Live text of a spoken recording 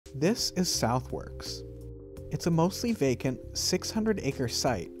This is Southworks. It's a mostly vacant 600-acre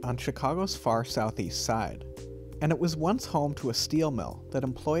site on Chicago's far southeast side, and it was once home to a steel mill that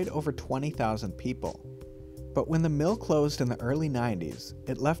employed over 20,000 people. But when the mill closed in the early 90s,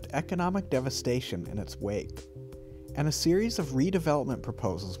 it left economic devastation in its wake, and a series of redevelopment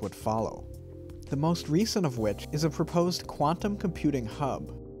proposals would follow. The most recent of which is a proposed quantum computing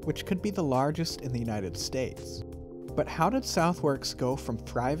hub, which could be the largest in the United States. But how did Southworks go from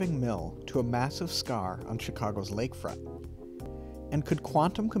thriving mill to a massive scar on Chicago's lakefront? And could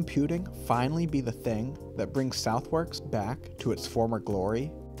quantum computing finally be the thing that brings Southworks back to its former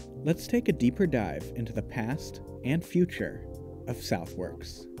glory? Let's take a deeper dive into the past and future of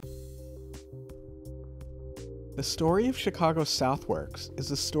Southworks. The story of Chicago's Southworks is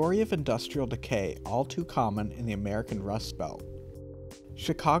the story of industrial decay all too common in the American Rust Belt.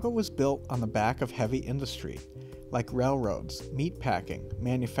 Chicago was built on the back of heavy industry, like railroads, meatpacking,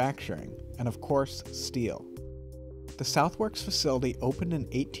 manufacturing, and of course, steel. The Southworks facility opened in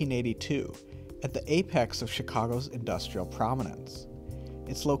 1882 at the apex of Chicago's industrial prominence.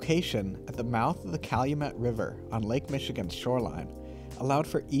 Its location at the mouth of the Calumet River on Lake Michigan's shoreline allowed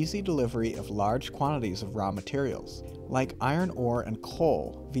for easy delivery of large quantities of raw materials, like iron ore and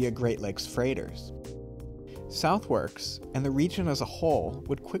coal, via Great Lakes freighters. Southworks, and the region as a whole,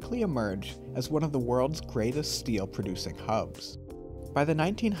 would quickly emerge as one of the world's greatest steel-producing hubs. By the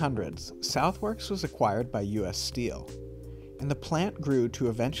 1900s, Southworks was acquired by U.S. Steel, and the plant grew to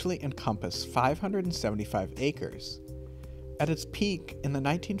eventually encompass 575 acres. At its peak in the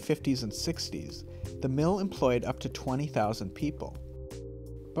 1950s and 60s, the mill employed up to 20,000 people.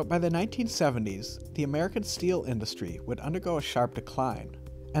 But by the 1970s, the American steel industry would undergo a sharp decline,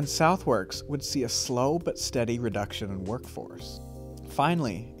 and Southworks would see a slow but steady reduction in workforce.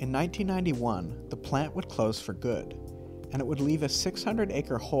 Finally, in 1991, the plant would close for good, and it would leave a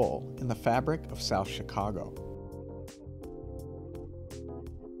 600-acre hole in the fabric of South Chicago.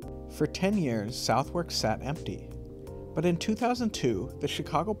 For 10 years, Southworks sat empty, but in 2002, the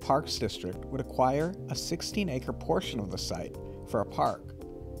Chicago Parks District would acquire a 16-acre portion of the site for a park.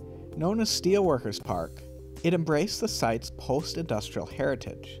 Known as Steelworkers Park, it embraced the site's post-industrial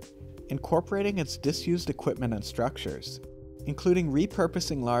heritage, incorporating its disused equipment and structures, including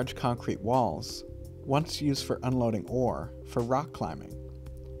repurposing large concrete walls, once used for unloading ore, for rock climbing.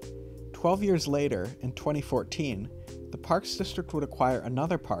 12 years later, in 2014, the Parks District would acquire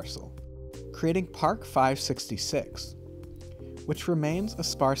another parcel, creating Park 566, which remains a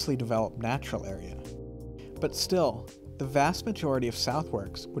sparsely developed natural area. But still, the vast majority of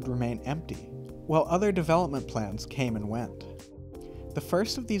Southworks would remain empty, while other development plans came and went. The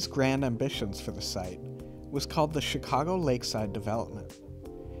first of these grand ambitions for the site was called the Chicago Lakeside Development.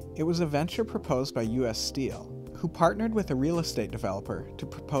 It was a venture proposed by U.S. Steel, who partnered with a real estate developer to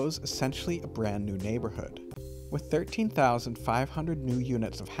propose essentially a brand new neighborhood, with 13,500 new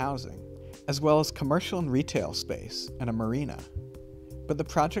units of housing, as well as commercial and retail space and a marina. But the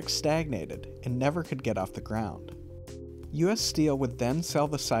project stagnated and never could get off the ground. U.S. Steel would then sell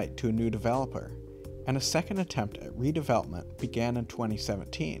the site to a new developer, and a second attempt at redevelopment began in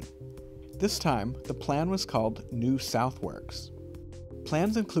 2017. This time, the plan was called New Southworks.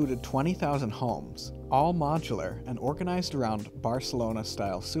 Plans included 20,000 homes, all modular and organized around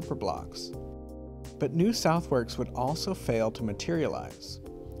Barcelona-style superblocks. But New Southworks would also fail to materialize,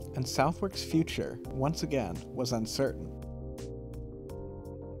 and Southworks' future, once again, was uncertain.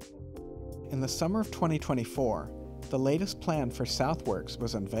 In the summer of 2024, the latest plan for Southworks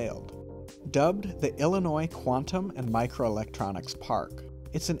was unveiled. Dubbed the Illinois Quantum and Microelectronics Park,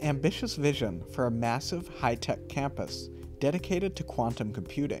 it's an ambitious vision for a massive high-tech campus dedicated to quantum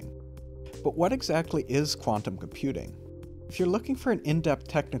computing. But what exactly is quantum computing? If you're looking for an in-depth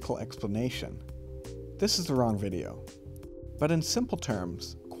technical explanation, this is the wrong video. But in simple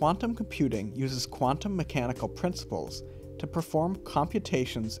terms, quantum computing uses quantum mechanical principles to perform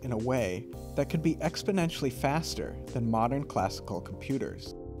computations in a way that could be exponentially faster than modern classical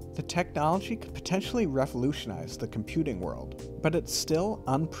computers. The technology could potentially revolutionize the computing world, but it's still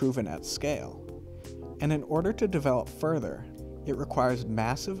unproven at scale. And in order to develop further, it requires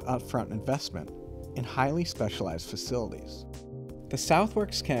massive upfront investment in highly specialized facilities. The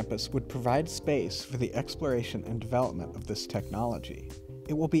Southworks campus would provide space for the exploration and development of this technology.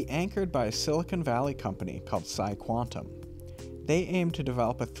 It will be anchored by a Silicon Valley company called PsiQuantum. They aim to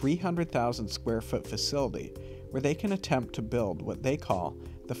develop a 300,000 square foot facility where they can attempt to build what they call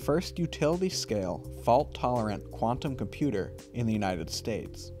the first utility-scale, fault-tolerant quantum computer in the United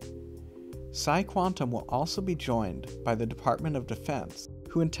States. PsiQuantum will also be joined by the Department of Defense,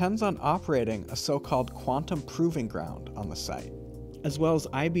 who intends on operating a so-called quantum proving ground on the site. as well as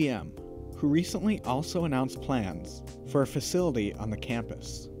IBM, who recently also announced plans for a facility on the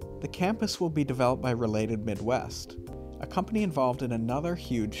campus. The campus will be developed by Related Midwest, a company involved in another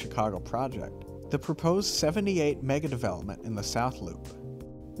huge Chicago project, the proposed 78 megadevelopment in the South Loop.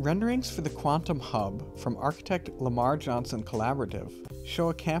 Renderings for the Quantum Hub from architect Lamar Johnson Collaborative show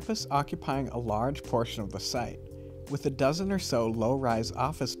a campus occupying a large portion of the site, with a dozen or so low-rise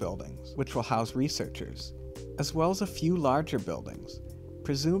office buildings, which will house researchers, as well as a few larger buildings,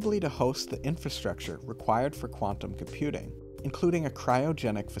 presumably to host the infrastructure required for quantum computing, including a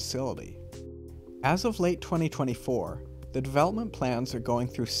cryogenic facility. As of late 2024, the development plans are going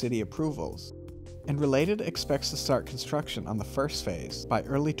through city approvals, and Related expects to start construction on the first phase by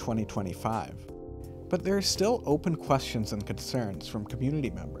early 2025. But there are still open questions and concerns from community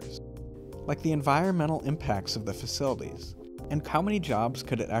members, like the environmental impacts of the facilities, and how many jobs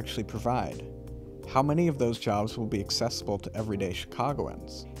could it actually provide? How many of those jobs will be accessible to everyday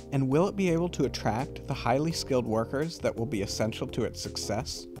Chicagoans? And will it be able to attract the highly skilled workers that will be essential to its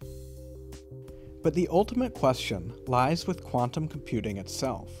success? But the ultimate question lies with quantum computing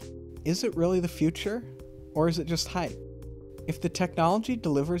itself. Is it really the future, or is it just hype? If the technology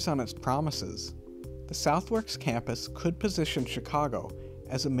delivers on its promises, the Southworks campus could position Chicago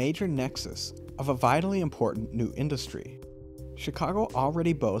as a major nexus of a vitally important new industry. Chicago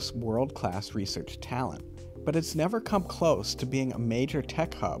already boasts world-class research talent, but it's never come close to being a major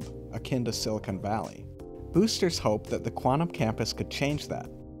tech hub akin to Silicon Valley. Boosters hope that the quantum campus could change that.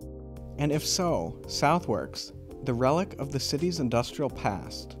 And if so, Southworks, the relic of the city's industrial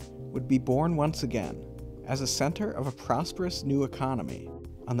past, would be born once again as a center of a prosperous new economy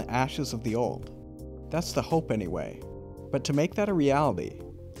on the ashes of the old. That's the hope anyway. But to make that a reality,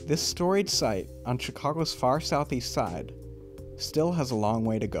 this storied site on Chicago's far southeast side still has a long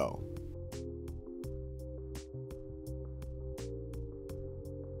way to go.